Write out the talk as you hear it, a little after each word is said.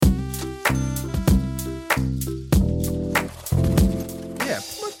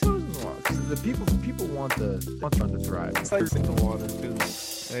want fun to thrive. It's like in the water,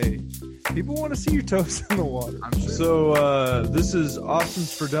 because, hey, people want to see your toes in the water. I'm sure. So, this is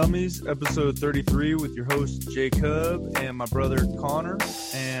Awesomes for Dummies, episode 33, with your host, Jacob, and my brother, Connor.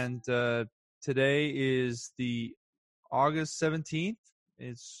 And today is the August 17th.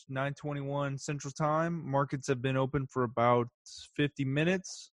 It's 9:21 Central Time. Markets have been open for about 50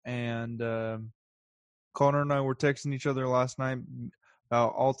 minutes. And Connor and I were texting each other last night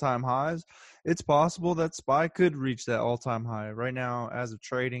about all-time highs. It's possible that SPY could reach that all-time high. Right now, as of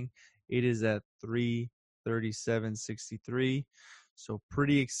trading, it is at 337.63. So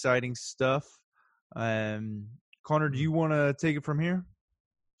pretty exciting stuff. Connor, do you want to take it from here?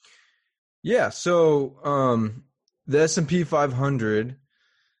 Yeah, so the S&P 500,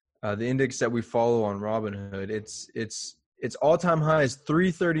 the index that we follow on Robinhood, its all-time high is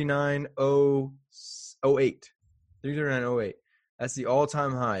 339.08. 339.08. That's the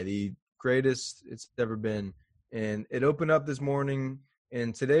all-time high, the greatest it's ever been. And it opened up this morning,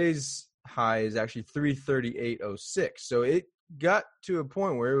 and today's high is actually 338.06. So it got to a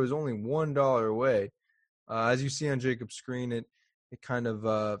point where it was only $1 away. As you see on Jacob's screen, it kind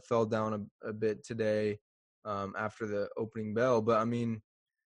of fell down a bit today after the opening bell. But, I mean,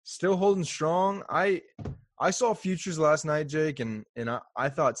 still holding strong. I saw futures last night, Jake, and I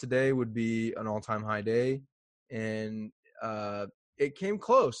thought today would be an all-time high day. And it came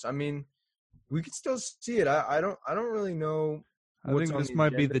close. I mean, we could still see it. I don't really know. I think this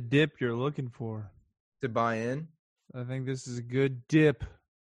might be the dip you're looking for to buy in. I think this is a good dip.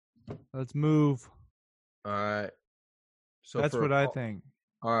 Let's move. All right. So that's what I think.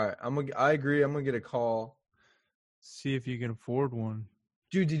 All right. I agree. I'm gonna get a call. See if you can afford one.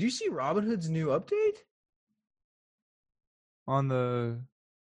 Dude, did you see Robinhood's new update on the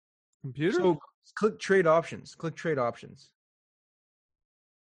computer? So click trade options. Click trade options.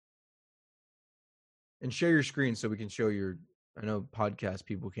 And share your screen so we can show your. I know podcast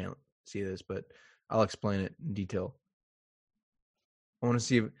people can't see this, but I'll explain it in detail. I want to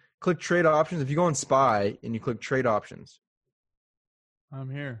see click trade options. If you go on SPY and you click trade options. I'm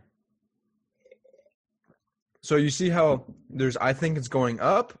here. So you see how there's, I think it's going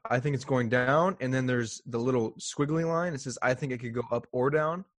up, I think it's going down, and then there's the little squiggly line. It says, I think it could go up or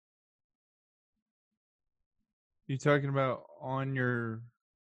down. You talking about on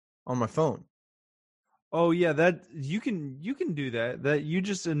my phone? Oh yeah, that you can do that. That you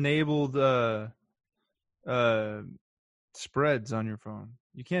just enabled spreads on your phone.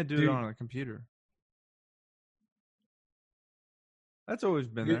 You can't do it on a computer. That's always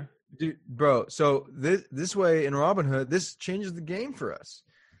been there. Dude, bro, so this way in Robinhood, this changes the game for us.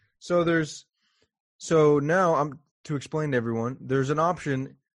 So now I'm to explain to everyone, there's an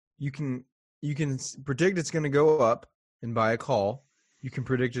option you can predict it's going to go up and buy a call. You can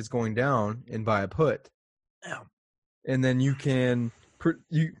predict it's going down and buy a put. And then you can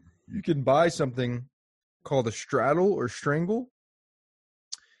buy something called a straddle or strangle,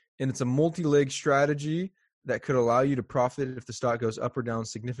 and it's a multi-leg strategy that could allow you to profit if the stock goes up or down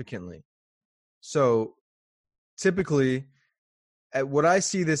significantly. So typically, what I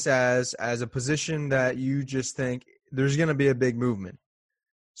see this as a position that you just think there's going to be a big movement.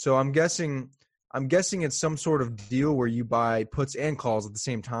 So I'm guessing it's some sort of deal where you buy puts and calls at the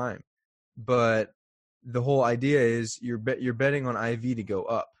same time. But the whole idea is you're betting on IV to go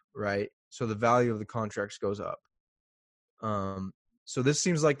up, right? So the value of the contracts goes up. So this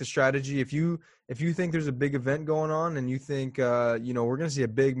seems like the strategy. If you think there's a big event going on and you think we're going to see a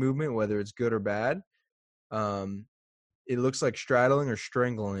big movement, whether it's good or bad, it looks like straddling or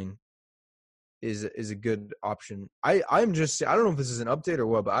strangling is a good option. I don't know if this is an update or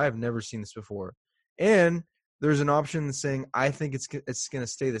what, but I have never seen this before. And there's an option saying I think it's going to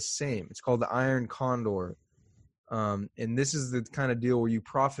stay the same. It's called the Iron Condor, and this is the kind of deal where you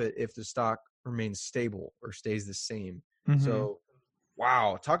profit if the stock remains stable or stays the same. Mm-hmm. So.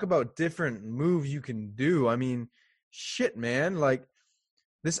 Wow, talk about different moves you can do. I mean, shit, man. Like,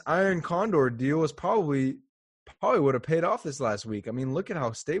 this Iron Condor deal was probably would have paid off this last week. I mean, look at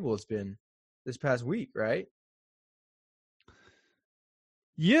how stable it's been this past week, right?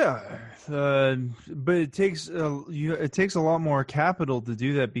 Yeah, but it takes a lot more capital to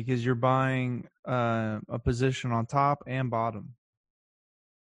do that because you're buying a position on top and bottom.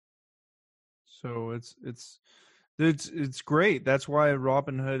 So it's great. That's why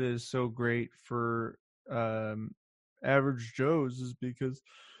Robinhood is so great for average Joes, is because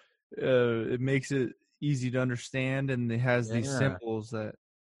it makes it easy to understand, and it has these symbols that.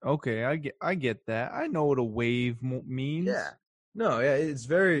 Okay, I get that. I know what a wave means. Yeah. No, yeah, it's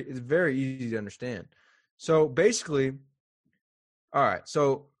very easy to understand. So basically, all right.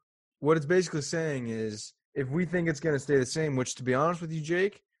 So what it's basically saying is if we think it's going to stay the same, which to be honest with you,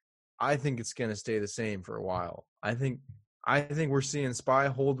 Jake, I think it's going to stay the same for a while. I think we're seeing SPY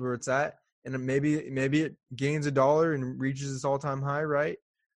hold where it's at, and maybe it gains $1 and reaches its all-time high, right?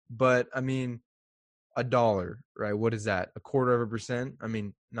 But I mean, $1, right? What is that? 0.25%? I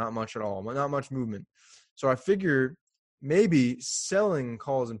mean, not much at all. Not much movement. So I figure maybe selling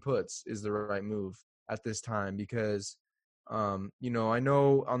calls and puts is the right move at this time because, I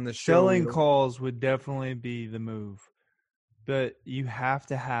know on the show Selling calls would definitely be the move, but you have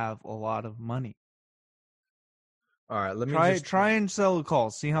to have a lot of money. All right, let me try and sell the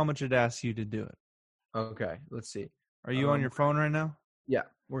calls. See how much it asks you to do it. Okay, let's see. Are you on your phone right now? Yeah,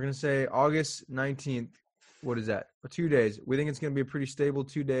 we're gonna say August 19th. What is that? 2 days. We think it's gonna be a pretty stable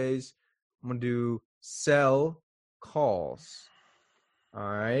 2 days. I'm gonna do sell calls. All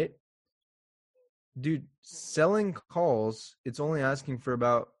right, dude. Selling calls. It's only asking for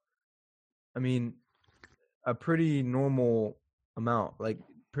about, a pretty normal amount, like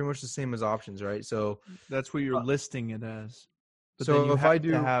pretty much the same as options, right? So that's what you're listing it as. But so then you if have I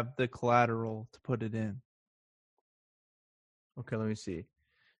do to have the collateral to put it in. Okay, let me see.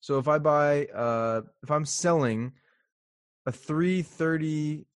 So if I buy, if I'm selling a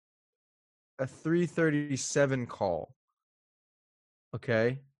 337 call,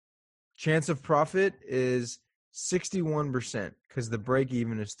 okay, chance of profit is 61% because the break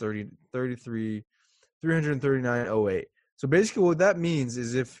even is 339.08. So basically, what that means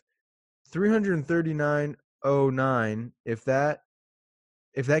is if 339.09, if that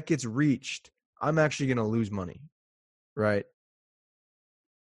gets reached, I'm actually going to lose money, right?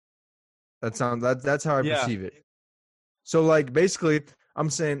 That's how I perceive it. So like basically I'm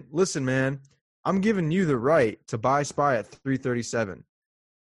saying, listen, man, I'm giving you the right to buy SPY at 337.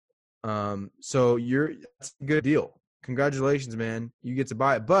 So that's a good deal. Congratulations, man. You get to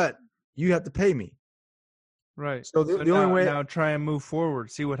buy it, but you have to pay me. Right. So the only way now try and move forward,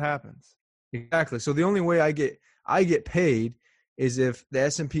 see what happens. Exactly. So the only way I get paid is if the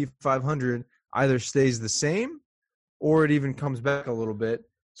S&P 500 either stays the same or it even comes back a little bit.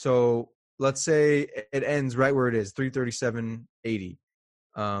 So let's say it ends right where it is, 337.80.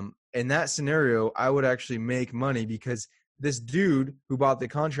 In that scenario, I would actually make money because this dude who bought the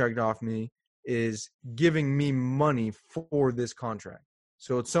contract off me is giving me money for this contract.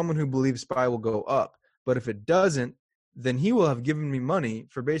 So it's someone who believes SPY will go up. But if it doesn't, then he will have given me money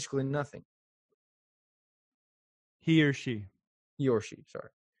for basically nothing. He or she,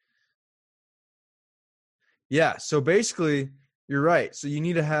 sorry. Yeah, so basically, you're right. So you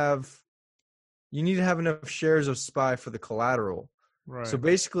need to have enough shares of SPY for the collateral. right? So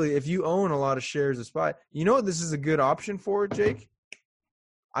basically, if you own a lot of shares of SPY, you know what this is a good option for, Jake?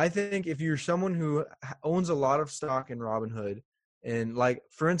 I think if you're someone who owns a lot of stock in Robinhood, and like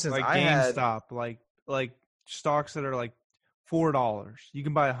for instance, like I had GameStop, like stocks that are like $4. You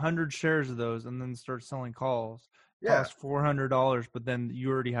can buy 100 shares of those and then start selling calls. Cost $400, but then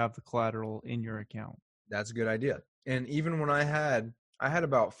you already have the collateral in your account. That's a good idea. And even when I had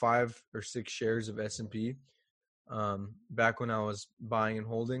about 5 or 6 shares of S&P back when I was buying and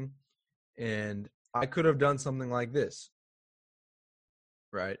holding, and I could have done something like this,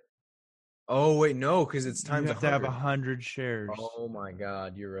 right? Oh wait, no, because it's times 100. You have to have 100 shares. Oh my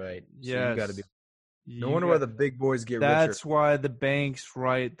God, you're right. Yes. So you got to be. No wonder why the big boys get richer. That's why the banks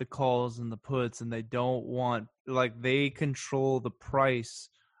write the calls and the puts, and they don't want, like, they control the price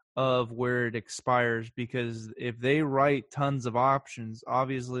of where it expires, because if they write tons of options,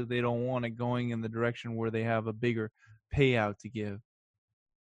 obviously they don't want it going in the direction where they have a bigger payout to give.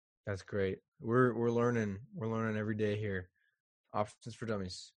 That's great. We're learning every day here. Options for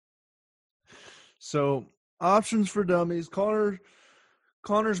dummies. So, options for dummies.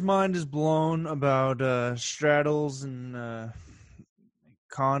 Connor's mind is blown about straddles and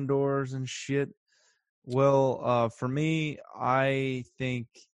condors and shit. Well, for me, I think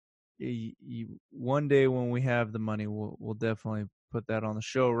one day when we have the money, we'll definitely put that on the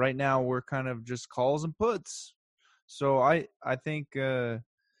show. Right now, we're kind of just calls and puts. So I think the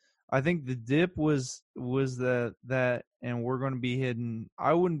dip was that, and we're going to be hitting.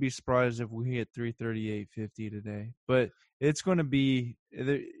 I wouldn't be surprised if we hit 338.50 today, but it's going to be.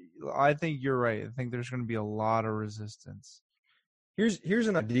 I think you're right. I think there's going to be a lot of resistance. Here's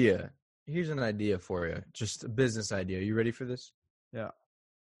an idea. Here's an idea for you. Just a business idea. You ready for this? Yeah.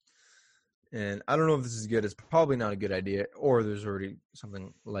 And I don't know if this is good. It's probably not a good idea, or there's already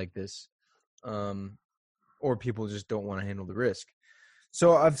something like this, or people just don't want to handle the risk.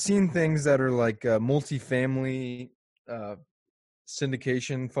 So I've seen things that are like multifamily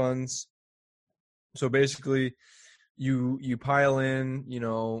syndication funds. So basically, you pile in,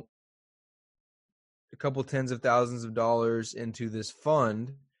 a couple tens of thousands of dollars into this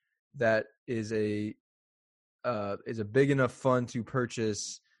fund that is a big enough fund to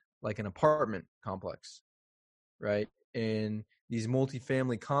purchase like an apartment complex, right? And these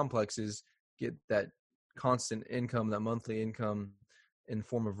multifamily complexes get that constant income, that monthly income in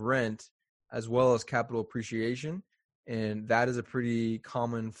form of rent, as well as capital appreciation. And that is a pretty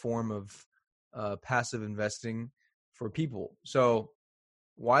common form of passive investing for people. So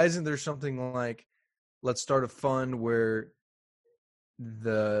why isn't there something like, let's start a fund where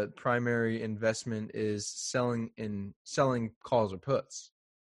the primary investment is selling calls or puts?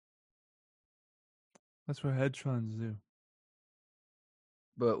 That's what hedge funds do.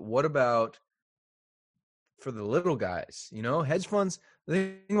 But what about for the little guys? You know, hedge funds,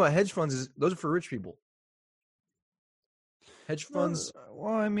 the thing about hedge funds is those are for rich people. Hedge funds.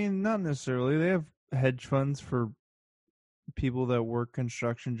 Well, I mean, not necessarily. They have hedge funds for people that work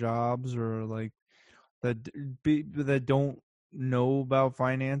construction jobs or like that don't know about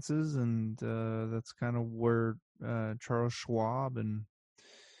finances, and that's kind of where Charles Schwab and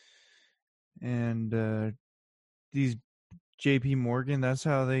these JP Morgan, that's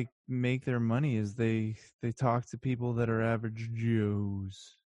how they make their money, is they talk to people that are average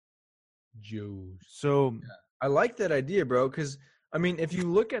Joes. So I like that idea, bro, because I mean, if you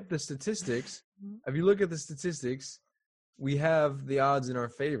look at the statistics, we have the odds in our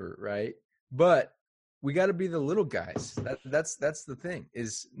favor, right? But we got to be the little guys. That's the thing.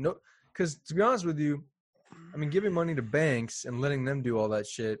 Is no, because to be honest with you, I mean, giving money to banks and letting them do all that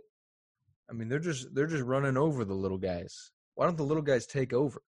shit, I mean, they're just running over the little guys. Why don't the little guys take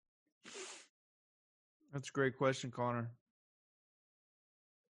over? that's a great question, Connor.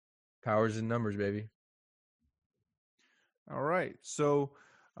 Powers in numbers, baby. All right. So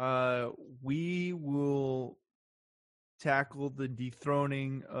we will tackle the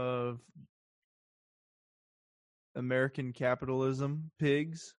dethroning of American capitalism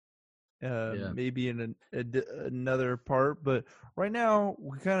pigs maybe in another part. But right now,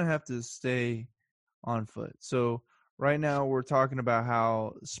 we kind of have to stay on foot. So right now, we're talking about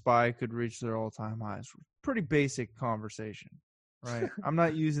how SPY could reach their all-time highs. Pretty basic conversation, right? I'm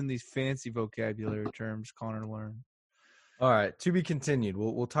not using these fancy vocabulary terms Connor learned. All right, to be continued.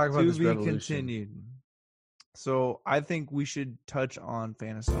 We'll talk about this revolution. Continued. So I think we should touch on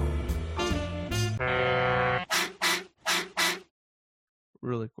Fantasy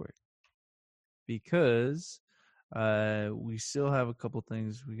really quick, because we still have a couple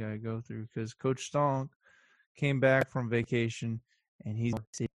things we got to go through, because Coach Stonk came back from vacation and he's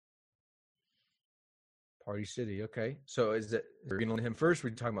Party City. Okay, so is we're going to let him first?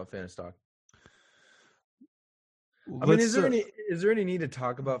 We're talking about Fantasy Stock. I mean, is there any need to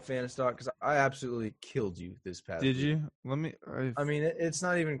talk about Fantasy Stock? Because I absolutely killed you this past week. Did you? Let me. I mean, it's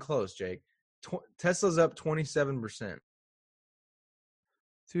not even close, Jake. Tesla's up 27%.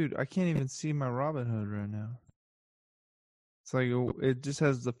 Dude, I can't even see my Robinhood right now. It's like it just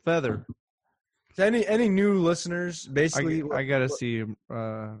has the feather. To any new listeners, basically, I gotta see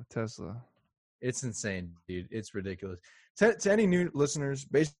Tesla. It's insane, dude. It's ridiculous. To any new listeners,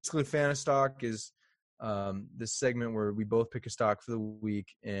 basically, Fantasy Stock is this segment where we both pick a stock for the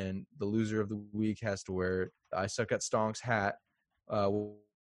week, and the loser of the week has to wear I Suck at Stonk's hat.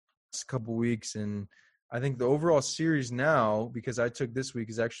 Last couple weeks, and I think the overall series now, because I took this week,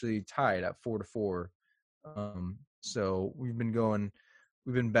 is actually tied at 4-4. So we've been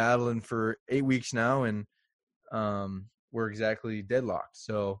battling for 8 weeks now, and we're exactly deadlocked.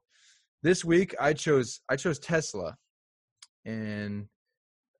 So this week I chose Tesla, and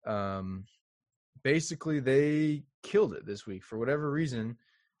basically they killed it this week for whatever reason.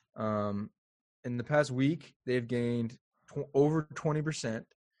 In the past week, they've gained over 20%,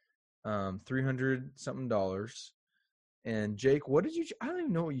 $300 something. And Jake, what did you? I don't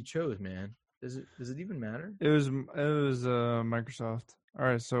even know what you chose, man. Does it even matter? It was Microsoft. All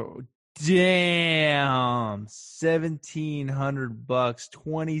right, so damn, $1,700,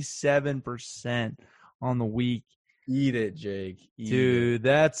 27% on the week. Eat it, Jake. Dude,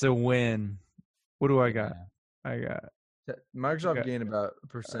 that's a win. What do I got? I got Microsoft gained about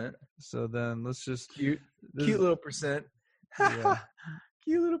 1%. So then let's just cute little percent. Yeah.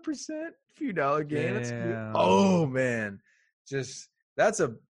 Cute little percent. Few dollar gain. That's cute. Oh man, that's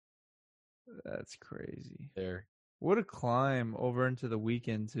crazy. There. What a climb over into the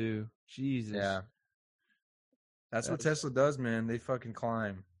weekend too. Jesus. Yeah. That's what Tesla does, man. They fucking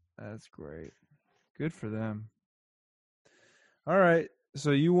climb. That's great. Good for them. All right.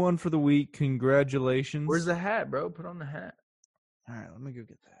 So you won for the week. Congratulations. Where's the hat, bro? Put on the hat. All right, let me go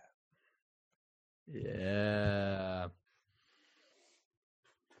get that. Yeah.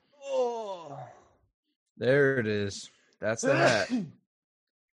 Oh. There it is. That's the hat.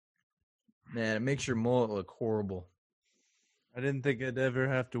 Man, it makes your mullet look horrible. I didn't think I'd ever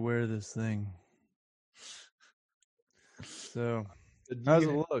have to wear this thing. So, how's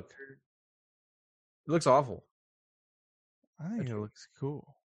it look? It looks awful. I think it looks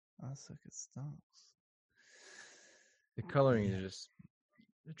cool. I think it stunks. The coloring is just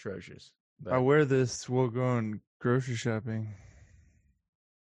atrocious. But I wear this while going grocery shopping,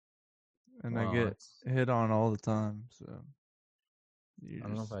 and I get hit on all the time. So I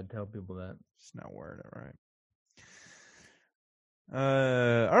don't know if I'd tell people that. Just not wearing it right.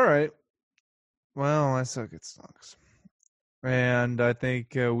 All right. Well, I suck at stonks, and I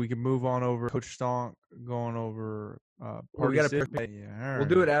think we can move on over Coach Stonk going over Party City. Yeah, we'll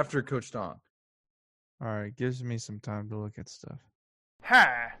do it after Coach Stonk. All right, gives me some time to look at stuff.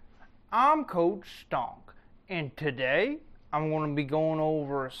 Hi, I'm Coach Stonk, and today I'm going to be going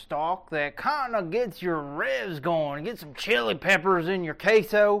over a stock that kind of gets your revs going, get some chili peppers in your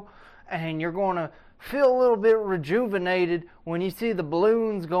queso, and you're going to feel a little bit rejuvenated when you see the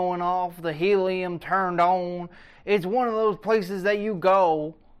balloons going off, the helium turned on. It's one of those places that you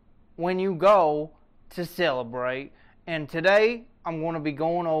go when you go to celebrate. And today I'm going to be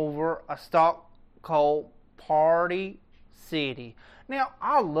going over a stock called Party City. Now,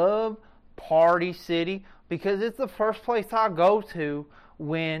 I love Party City because it's the first place I go to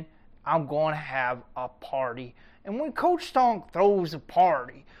when I'm going to have a party. And when Coach Stonk throws a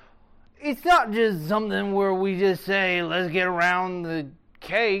party, it's not just something where we just say, let's get around the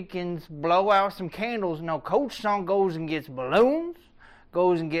cake and blow out some candles. No, Coach Stonk goes and gets balloons,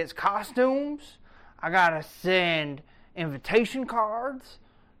 goes and gets costumes. I got to send invitation cards.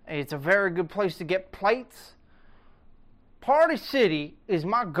 It's a very good place to get plates. Party City is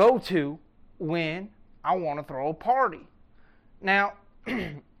my go-to when I want to throw a party. Now,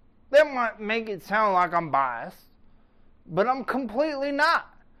 that might make it sound like I'm biased, but I'm completely not.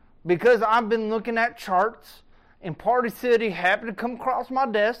 Because I've been looking at charts, and Party City happened to come across my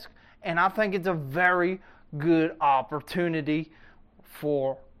desk, and I think it's a very good opportunity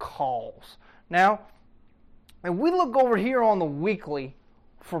for calls. Now, if we look over here on the weekly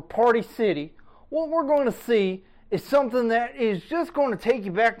for Party City, what we're going to see is something that is just going to take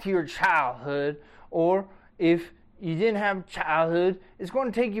you back to your childhood, or if you didn't have childhood, it's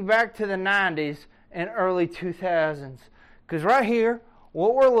going to take you back to the 90s and early 2000s. Because right here,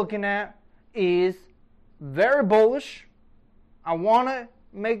 what we're looking at is very bullish. I want to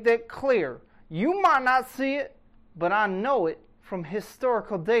make that clear. You might not see it, but I know it from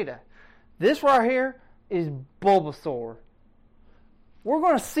historical data. This right here is Bulbasaur. We're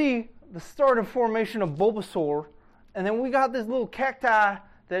going to see the starting formation of Bulbasaur, and then we got this little cacti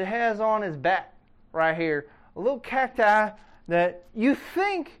that it has on his back right here. A little cacti that you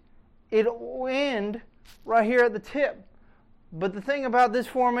think it'll end right here at the tip. But the thing about this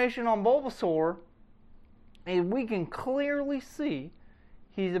formation on Bulbasaur is we can clearly see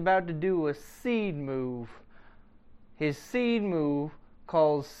he's about to do a seed move. His seed move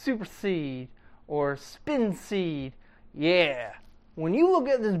called Super Seed or Spin Seed. Yeah. When you look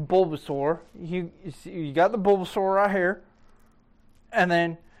at this Bulbasaur, you got the Bulbasaur right here. And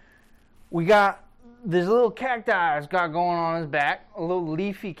then we got this little cacti it's got going on his back, a little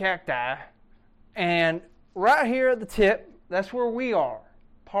leafy cacti. And right here at the tip, that's where we are.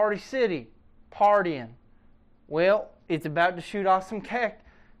 Party City. Partying. Well, it's about to shoot off some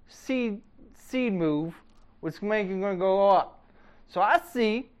seed move, which is making it going to go up. So I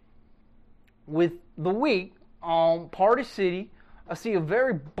see, with the week on Party City, I see a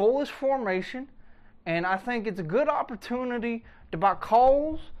very bullish formation, and I think it's a good opportunity to buy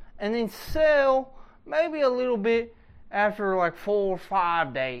calls and then sell maybe a little bit after like 4 or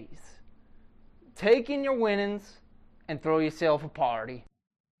 5 days. Take in your winnings and throw yourself a party.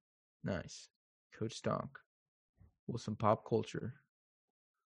 Nice. Coach Stonk with some pop culture.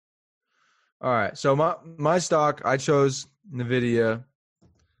 All right. So my stock, I chose NVIDIA.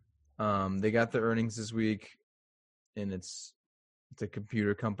 They got the earnings this week, and it's a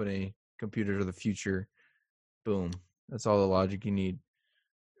computer company. Computers are the future. Boom. That's all the logic you need.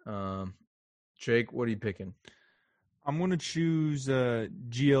 Jake, what are you picking? I'm going to choose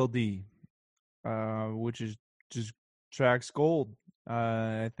GLD, which is just tracks gold.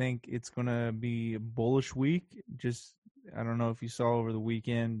 I think it's going to be a bullish week. I don't know if you saw over the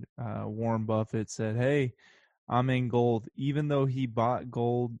weekend, Warren Buffett said, hey, I'm in gold. Even though he bought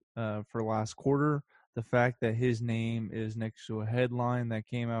gold for last quarter, the fact that his name is next to a headline that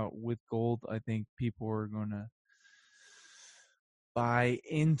came out with gold, I think people are going to buy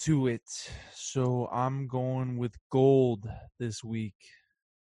into it. So I'm going with gold this week.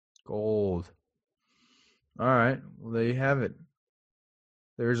 Gold. All right. Well, there you have it.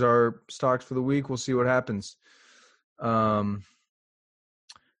 There's our stocks for the week. We'll see what happens. So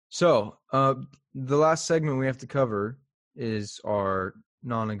the last segment we have to cover is our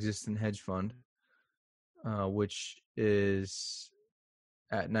non-existent hedge fund, which is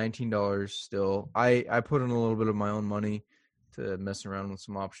at $19 still. I put in a little bit of my own money to mess around with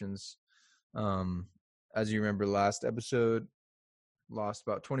some options. As you remember, last episode lost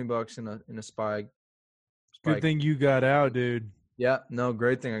about $20 in a spike. Good thing you got out, dude. Yeah, no,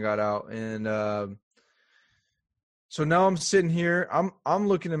 great thing I got out. And so now I'm sitting here. I'm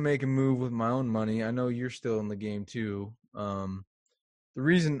looking to make a move with my own money. I know you're still in the game too. The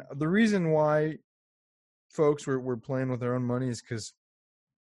reason why folks we're playing with our own money is because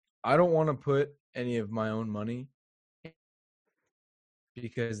I don't want to put any of my own money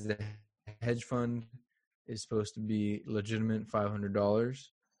because the hedge fund is supposed to be legitimate $500,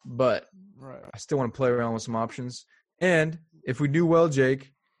 but Right. I still want to play around with some options. And if we do well,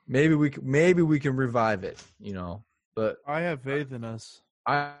 Jake, maybe we can revive it, But I have faith in us.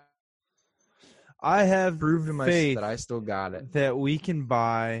 I have proved to myself faith that I still got it. that we can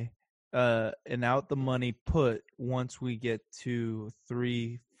buy an out the money put once we get to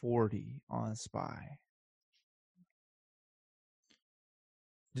 340 on SPY.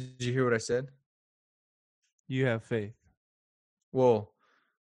 Did you hear what I said? You have faith. Well,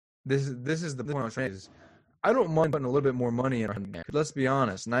 this is the point I was trying to make. I don't mind putting a little bit more money in. Let's be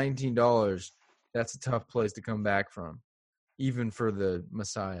honest, $19, that's a tough place to come back from, even for the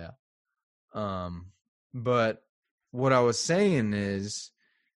Messiah. But what I was saying is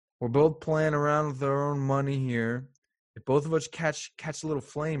we're both playing around with our own money here. If both of us catch a little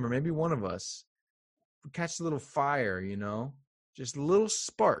flame, or maybe one of us catch a little fire, just a little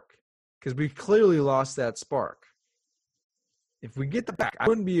spark, because we clearly lost that spark. If we get the back, I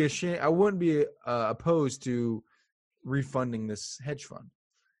wouldn't be ashamed. I wouldn't be opposed to refunding this hedge fund,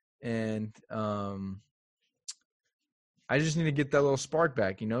 and I just need to get that little spark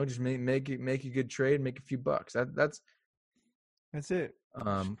back. Just make a good trade, make a few bucks. That's it. Just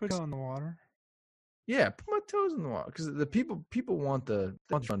put it on the water. Yeah, put my toes in the water because the people want the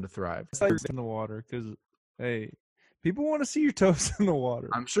hedge fund to thrive. In the water because hey, people want to see your toes in the water.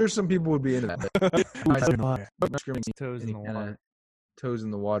 I'm sure some people would be into that. Toes in the water. Toes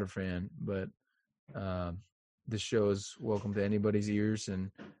in the water fan, but this show is welcome to anybody's ears,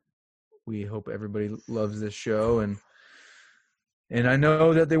 and we hope everybody loves this show. And I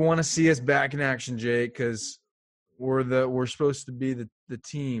know that they want to see us back in action, Jake, because we're supposed to be the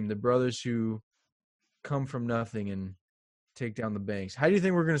team, the brothers who come from nothing and take down the banks. How do you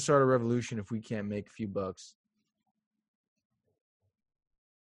think we're going to start a revolution if we can't make a few bucks?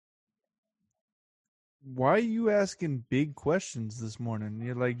 Why are you asking big questions this morning?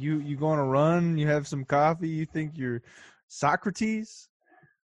 You're like, you going to run, you have some coffee, you think you're Socrates?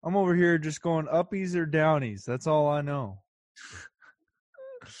 I'm over here just going uppies or downies. That's all I know.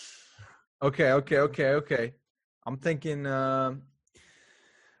 Okay. I'm thinking I'm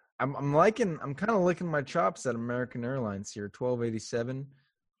kind of licking my chops at American Airlines here, 1287.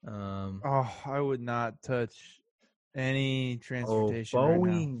 I would not touch any transportation Boeing,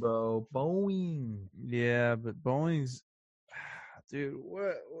 right now. bro. Boeing. Yeah, but Boeing's, dude,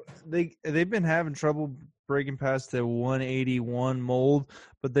 what they've been having trouble breaking past the 181 mold,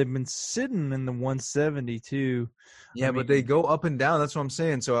 but they've been sitting in the 172. Yeah, but they go up and down. That's what I'm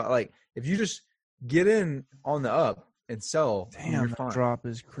saying. So, if you just get in on the up and sell, damn, that drop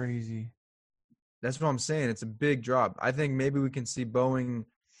is crazy. That's what I'm saying. It's a big drop. I think maybe we can see Boeing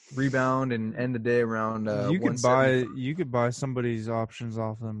rebound and end the day around. You could buy somebody's options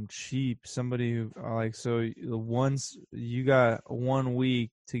off them cheap. Somebody who the ones you got 1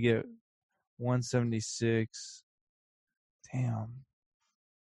 week to get 176. Damn,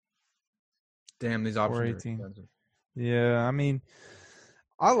 these options are expensive. Yeah, I mean,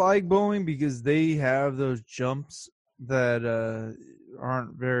 I like Boeing because they have those jumps that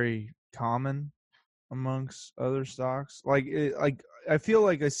aren't very common amongst other stocks. I feel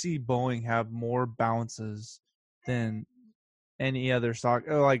like I see Boeing have more bounces than any other stock,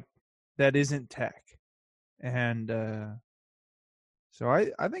 that isn't tech. And so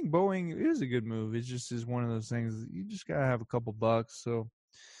I think Boeing is a good move. It just is one of those things you just gotta have a couple bucks. So,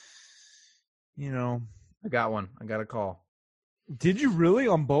 I got one. I got a call. Did you really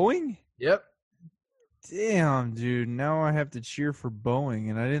on Boeing? Yep. Damn, dude. Now I have to cheer for Boeing,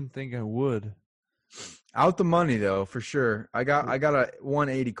 and I didn't think I would. Out the money though, for sure. I got a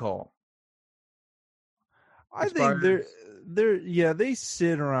 180 call. I think they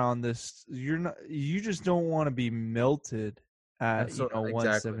sit around this. You just don't want to be melted at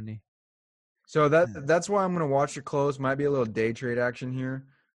 170. So that's why I'm going to watch it close. Might be a little day trade action here.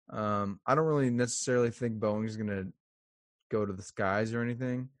 I don't really necessarily think Boeing's going to go to the skies or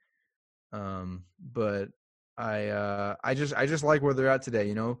anything. But I just like where they're at today,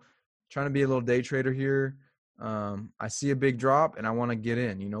 you know, trying to be a little day trader here. I see a big drop and I want to get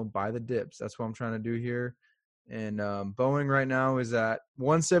in, you know, buy the dips. That's what I'm trying to do here. And Boeing right now is at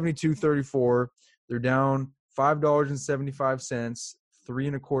 172.34. They're down $5.75,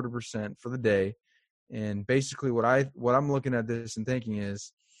 3.25% for the day. And basically what I'm looking at this and thinking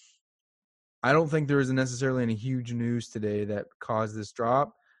is, I don't think there is necessarily any huge news today that caused this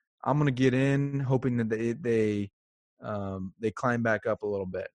drop. I'm going to get in hoping that they climb back up a little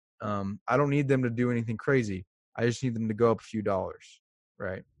bit. I don't need them to do anything crazy. I just need them to go up a few dollars,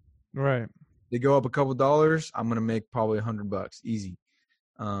 right? Right. They go up a couple dollars, I'm going to make probably $100 easy.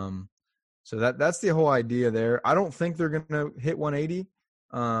 So that's the whole idea there. I don't think they're going to hit 180.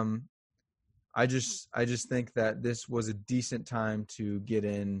 I just think that this was a decent time to get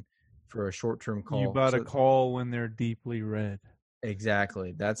in for a short-term call. You bought a call when they're deeply red.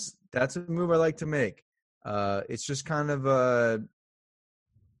 Exactly. That's a move I like to make. It's just kind of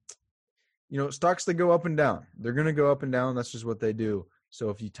stocks, they go up and down. They're going to go up and down. That's just what they do. So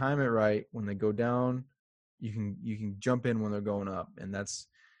if you time it right, when they go down, you can jump in when they're going up, and that's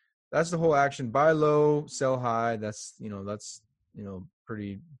the whole action. Buy low, sell high. That's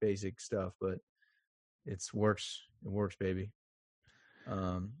pretty basic stuff, but it works. It works, baby.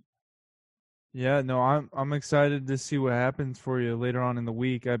 Yeah, no, I'm excited to see what happens for you later on in the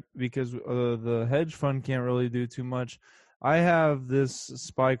week because the hedge fund can't really do too much. I have this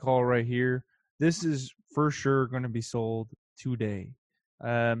SPY call right here. This is for sure going to be sold today.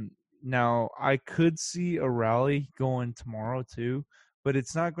 Now, I could see a rally going tomorrow too, but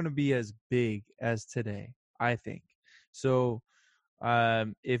it's not going to be as big as today, I think. So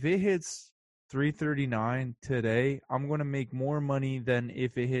if it hits 339 today, I'm going to make more money than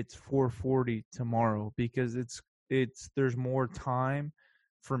if it hits 440 tomorrow because there's more time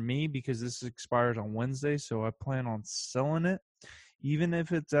for me because this expires on Wednesday, so I plan on selling it. Even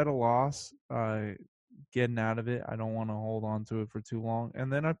if it's at a loss, getting out of it. I don't want to hold on to it for too long.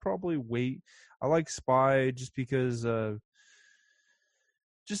 And then I'd probably wait. I like SPY just because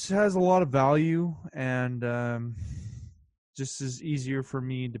just has a lot of value and just is easier for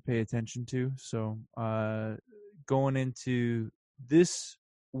me to pay attention to. So going into this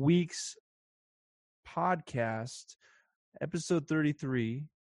week's podcast, episode 33,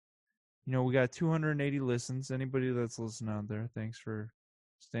 we got 280 listens. Anybody that's listening out there, thanks for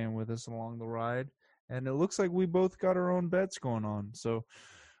staying with us along the ride. And it looks like we both got our own bets going on. So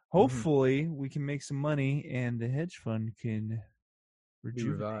hopefully we can make some money and the hedge fund can be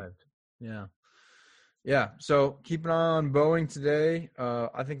revived. Yeah. Yeah. So keep an eye on Boeing today.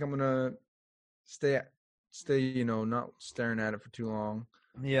 I think I'm going to stay, not staring at it for too long.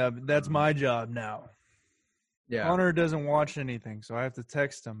 Yeah, but that's my job now. Yeah. Connor doesn't watch anything, so I have to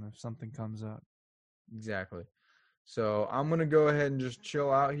text him if something comes up. Exactly. So I'm going to go ahead and just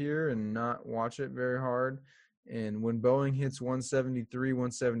chill out here and not watch it very hard. And when Boeing hits 173,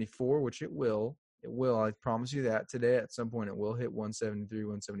 174, which it will, I promise you that today at some point it will hit 173,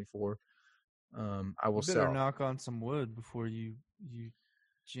 174. I will sell. You better knock on some wood before you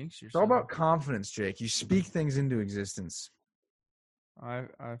jinx yourself. It's all about confidence, Jake. You speak things into existence.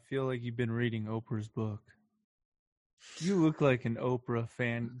 I feel like you've been reading Oprah's book. You look like an Oprah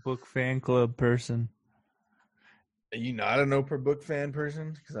fan club person. Are you not an Oprah book fan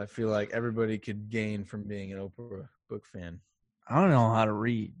person? Because I feel like everybody could gain from being an Oprah book fan. I don't know how to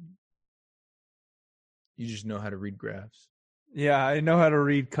read. You just know how to read graphs. Yeah, I know how to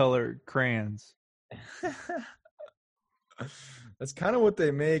read colored crayons. That's kind of what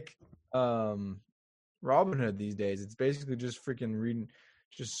they make Robinhood these days. It's basically just freaking reading,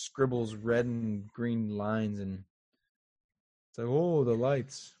 just scribbles red and green lines, and it's like, oh, the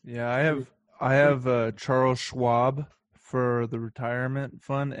lights. Yeah, I have Charles Schwab for the retirement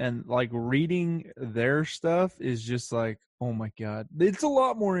fund, and like reading their stuff is just like, oh my God, it's a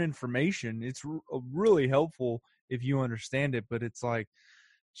lot more information. It's really helpful if you understand it, but it's like,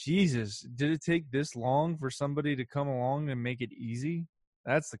 Jesus, did it take this long for somebody to come along and make it easy?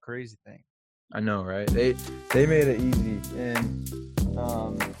 That's the crazy thing. I know, right? They made it easy, and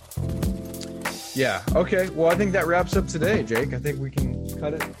yeah. Okay. Well, I think that wraps up today, Jake. I think we can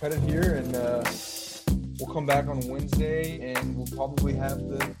cut it here, and we'll come back on Wednesday, and we'll probably have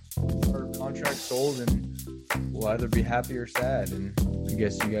our contract sold, and we'll either be happy or sad, and I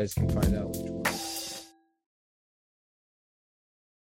guess you guys can find out which one.